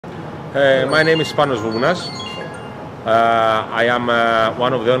My name is Panos Vounas. I am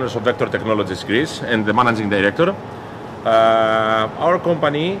one of the owners of Vector Technologies Greece and the managing director. Our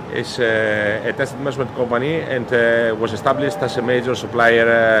company is a test and measurement company and was established as a major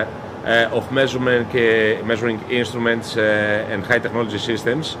supplier of measuring instruments and high technology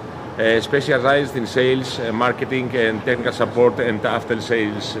systems, specialized in sales, marketing and technical support and after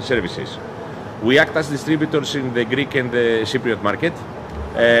sales services. We act as distributors in the Greek and the Cypriot market,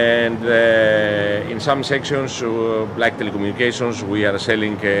 and in some sections like telecommunications we are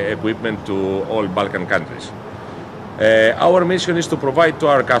selling equipment to all Balkan countries. Our mission is to provide to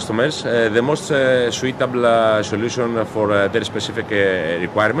our customers the most suitable solution for their specific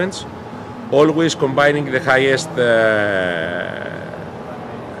requirements, always combining the highest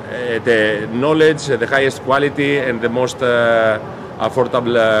the knowledge, the highest quality and the most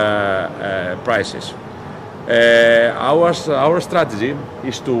affordable prices. Our strategy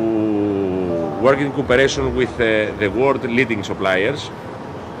is to work in cooperation with the world leading suppliers.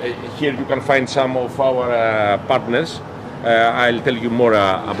 Here you can find some of our partners. I'll tell you more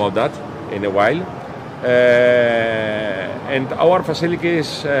about that in a while. And our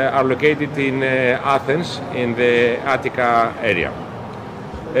facilities are located in Athens, in the Attica area.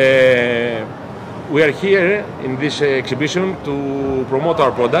 We are here in this exhibition to promote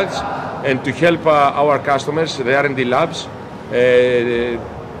our products and to help our customers, the R&D labs,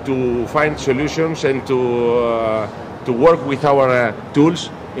 to find solutions and to work with our tools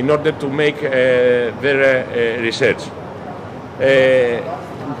in order to make their research.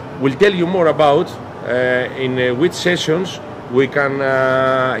 We'll tell you more about in which sessions we can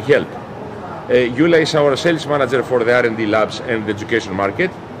help. Yula is our sales manager for the R&D labs and the education market,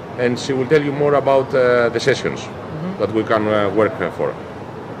 and she will tell you more about the sessions that we can work for.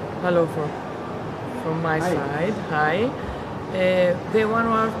 Hello from my side. Hi. The one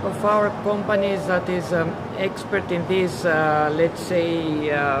of our companies that is expert in this, let's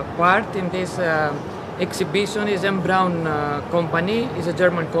say, part in this exhibition is M. Braun company. Is a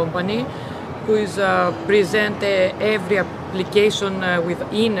German company who is present every application with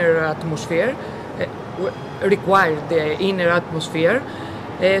inner atmosphere, required the inner atmosphere.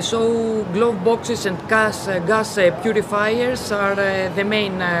 So glove boxes and gas purifiers are the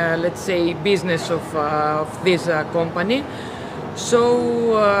main, let's say, business of this company. So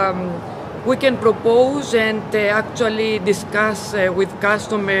we can propose and actually discuss with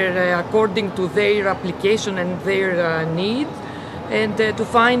customer according to their application and their needs, and to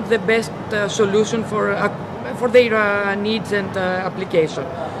find the best solution for their needs and application.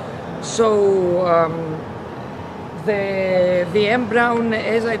 So the M. Braun,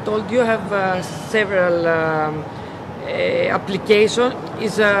 as I told you, have several applications.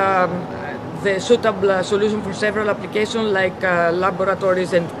 Is the suitable solution for several applications like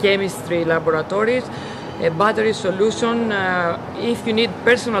laboratories and chemistry laboratories. A battery solution if you need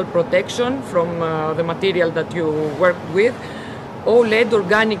personal protection from the material that you work with. OLED,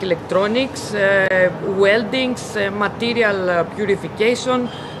 organic electronics, weldings, material purification,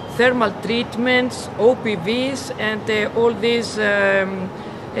 thermal treatments, OPVs, and all these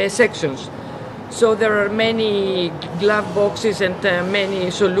sections. So there are many glove boxes and many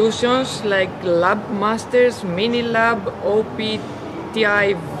solutions like lab masters, mini lab,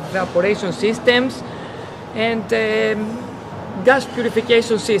 OPTI evaporation systems, and gas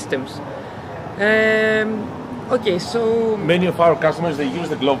purification systems. Okay, so many of our customers, they use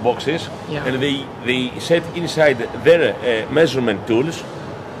the glove boxes, yeah, and they set inside their measurement tools.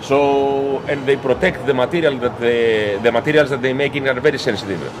 So, and they protect the material that the materials that they make are very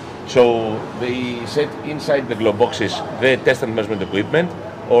sensitive. So they set inside the glove boxes the test and measurement equipment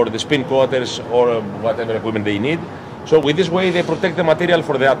or the spin coaters or whatever equipment they need. So with this way they protect the material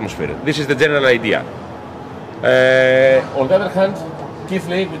for the atmosphere. This is the general idea. On the other hand,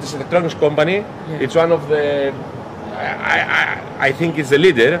 Keithley, which is an electronics company, yeah, it's one of the, I think it's the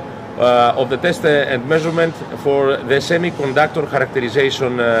leader of the test and measurement for the semiconductor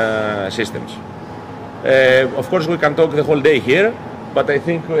characterization systems. Of course, we can talk the whole day here, but I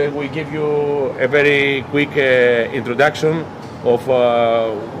think we give you a very quick introduction of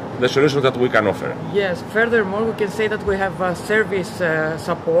the solutions that we can offer. Yes, furthermore, we can say that we have service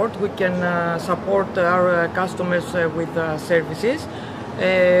support. We can support our customers with services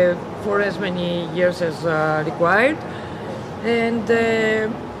for as many years as required. And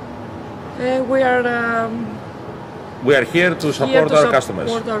we are here to support our customers.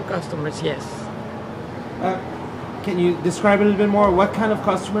 Support our customers, yes. Can you describe a little bit more what kind of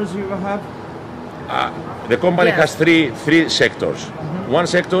customers you have? The company yes, has three sectors. One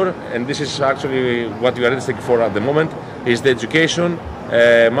sector, and this is actually what we are interested for at the moment, is the education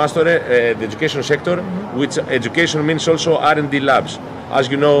master the education sector, which education means also R&D labs. As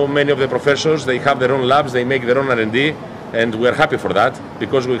you know, many of the professors, they have their own labs, they make their own R&D, and we are happy for that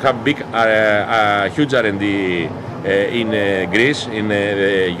because we have big, huge R&D in Greece, in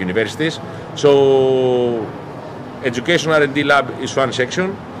the universities. So education R&D lab is one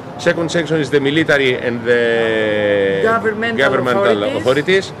section. Second section is the military and the governmental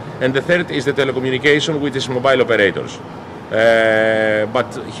authorities. And the third is the telecommunication, which is mobile operators.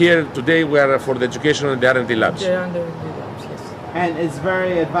 But here today we are for the education and the R&D labs. The R&D labs, yes. And it's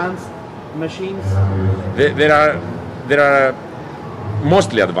very advanced machines? There are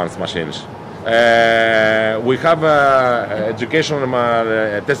mostly advanced machines. We have educational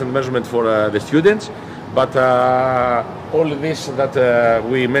test and measurement for the students, but all this that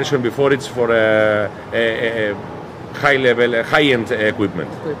we mentioned before, it's for high-level, high-end equipment.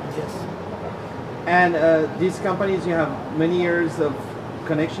 Yes. And these companies, you have many years of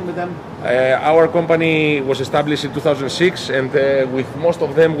connection with them? Our company was established in 2006, and with most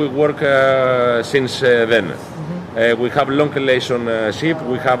of them we work since then. We have long relationship,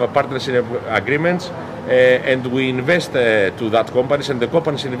 we have a partnership agreements, and we invest to that companies, and the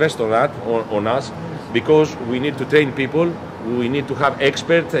companies invest on us, because we need to train people, we need to have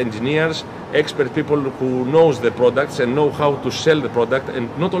expert engineers, expert people who knows the products and know how to sell the product, and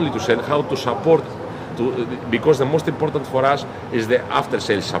not only to sell, how to support, because the most important for us is the after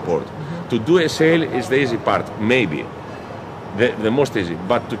sales support. To do a sale is the easy part, maybe, the most easy,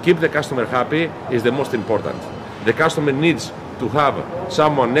 but to keep the customer happy is the most important. The customer needs to have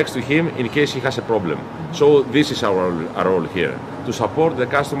someone next to him in case he has a problem. So this is our role here, to support the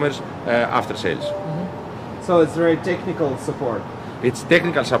customers after sales. So it's very technical support. It's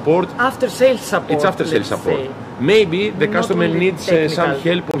technical support. After sales support. It's after sales support. Maybe the customer needs some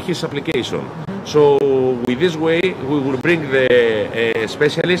help on his application. So with this way, we will bring the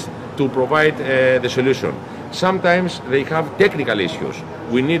specialist to provide the solution. Sometimes they have technical issues.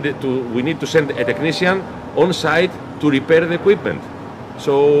 We need to send a technician on site to repair the equipment.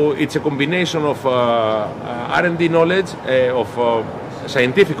 So it's a combination of R&D knowledge, of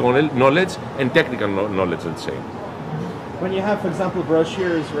scientific knowledge and technical knowledge, let's say. When you have, for example,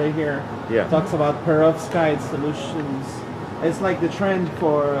 brochures right here, talks about perovskite solutions. It's like the trend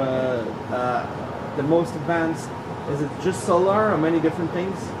for the most advanced. Is it just solar or many different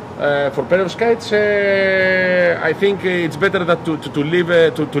things? For perovskites, I think it's better that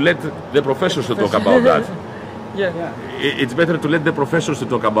to let the professors to talk about that. It's better to let the professors to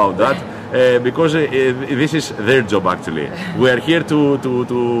talk about that because this is their job actually. We are here to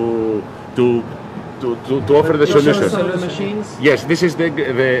offer the solutions. Some of the machines? Yes, this is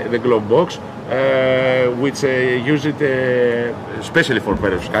the glove box, which use it especially for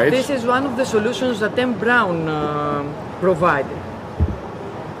perovskites. This is one of the solutions that M. Brown provided.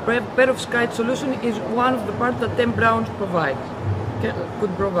 Perovskite solution is one of the parts that M. Brown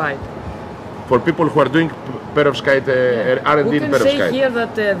could provide. For people who are doing perovskite, R&D in perovskite. We can say here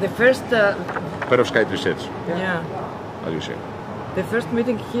that the first... perovskite research. As you say. The first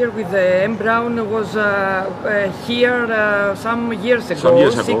meeting here with M. Brown was here some years ago,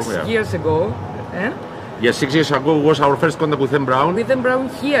 6 years ago. Yes, 6 years ago was our first contact with M. Brown. With M. Brown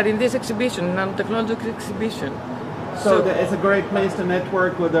here in this exhibition, Nanotexnology exhibition. So it's a great place to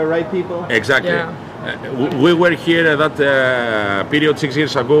network with the right people? Exactly. We were here at that period 6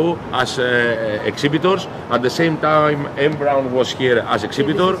 years ago as exhibitors. At the same time, M. Brown was here as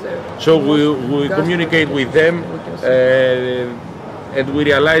exhibitor. So we communicate with them and we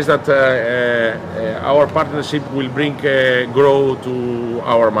realize that our partnership will bring growth to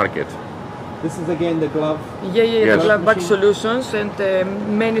our market. This is again the glove? The glove box solutions and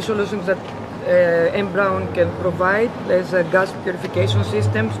many solutions that M. Brown can provide. There's gas purification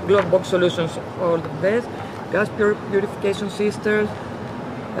systems, glove box solutions, all the best. Gas purification systems,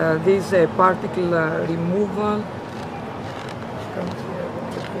 this particle removal.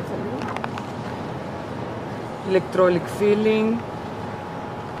 Electrolytic filling.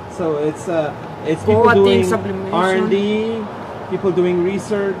 So it's people doing R&D, people doing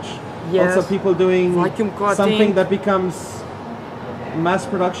research, also people doing something that becomes mass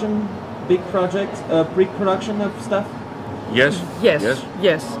production. Big project, pre-production of stuff? Yes.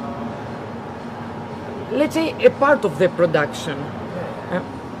 Let's say a part of the production.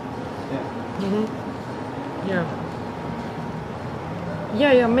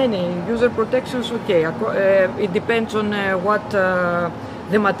 Many user protections. Okay, it depends on what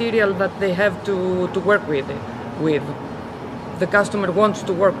the material that they have to work with. The customer wants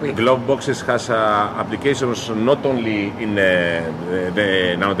to work with. Glove boxes has applications not only in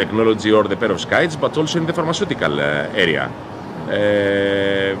the nanotechnology or the perovskites, but also in the pharmaceutical area.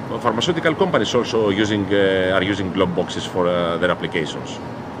 Pharmaceutical companies also are using glove boxes for their applications.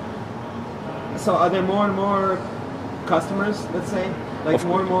 So are there more and more customers, let's say? Like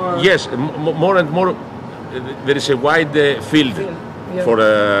more and more? Yes, more and more. There is a wide field for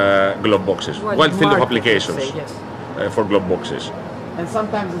glove boxes, wide field of applications for glove boxes. And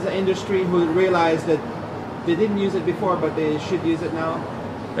sometimes there's an industry who realize that they didn't use it before, but they should use it now?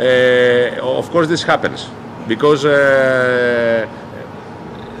 Of course this happens, because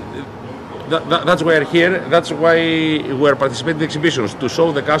that's why we're here, that's why we're participating in the exhibitions, to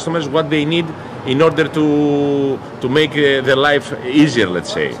show the customers what they need in order to make their life easier,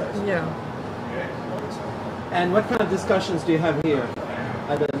 let's say. Yeah. And what kind of discussions do you have here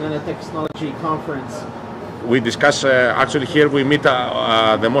at the Nanotexnology conference? We discuss, actually here we meet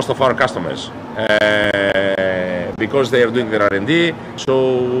the most of our customers because they are doing their R&D,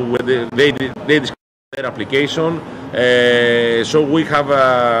 so they discuss their application, so we have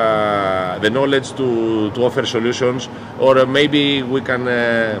the knowledge to offer solutions, or maybe we can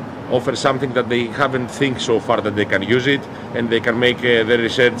offer something that they haven't think so far that they can use it and they can make their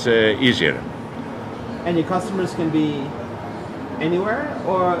research easier. And your customers can be anywhere,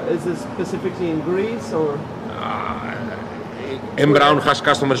 or is this specifically in Greece, or? M. Brown has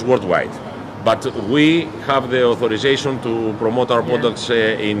customers worldwide, but we have the authorization to promote our products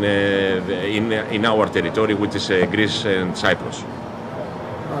in our territory, which is Greece and Cyprus.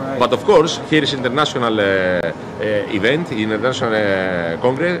 Right. But of course, here is international international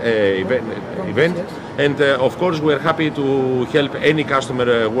congress event, and of course we are happy to help any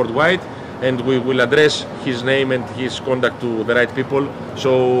customer worldwide. And we will address his name and his contact to the right people,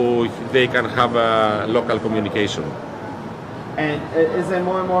 so they can have a local communication. And is there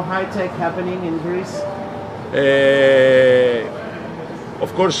more and more high tech happening in Greece?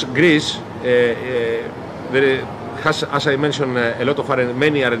 Of course, Greece there has, as I mentioned, a lot of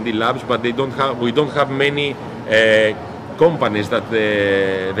many R&D labs, but we don't have many companies that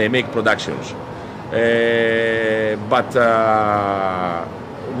they make productions.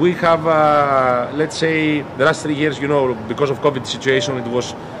 We have, let's say, the last 3 years, you know, because of COVID situation, it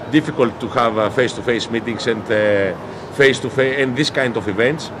was difficult to have face-to-face meetings and face-to-face and this kind of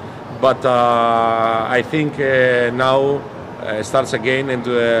events. But I think now starts again, and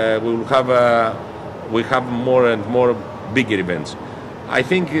we have more and more bigger events. I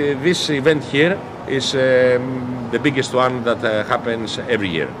think this event here is the biggest one that happens every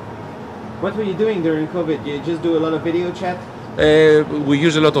year. What were you doing during COVID? You just do a lot of video chat? We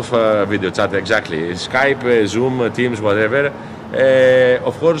use a lot of video chat, exactly. Skype, Zoom, Teams, whatever.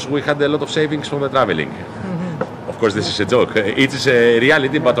 Of course, we had a lot of savings from the traveling. Mm-hmm. Of course, this is a joke. It is a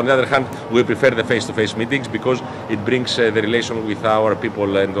reality, but on the other hand, we prefer the face-to-face meetings because it brings the relation with our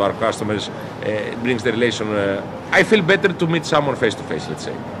people and our customers. It brings the relation. I feel better to meet someone face-to-face, let's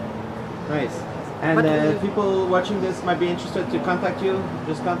say. Nice. And people watching this might be interested to contact you,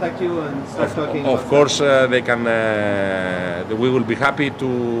 just contact you and start talking. Of course, they can. We will be happy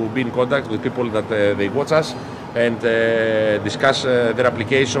to be in contact with people that they watch us and discuss their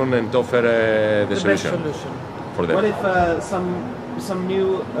application and offer the solution for them. What if some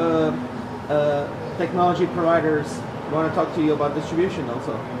new technology providers want to talk to you about distribution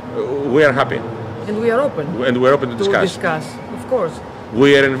also? We are happy. And we are open. And we are open to discuss. Of course.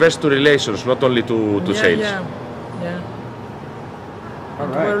 We are invested to relations, not only to sales. Yeah. All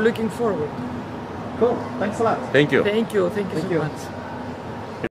right. We're looking forward. Cool. Thanks a lot. Thank you. Thank you so much.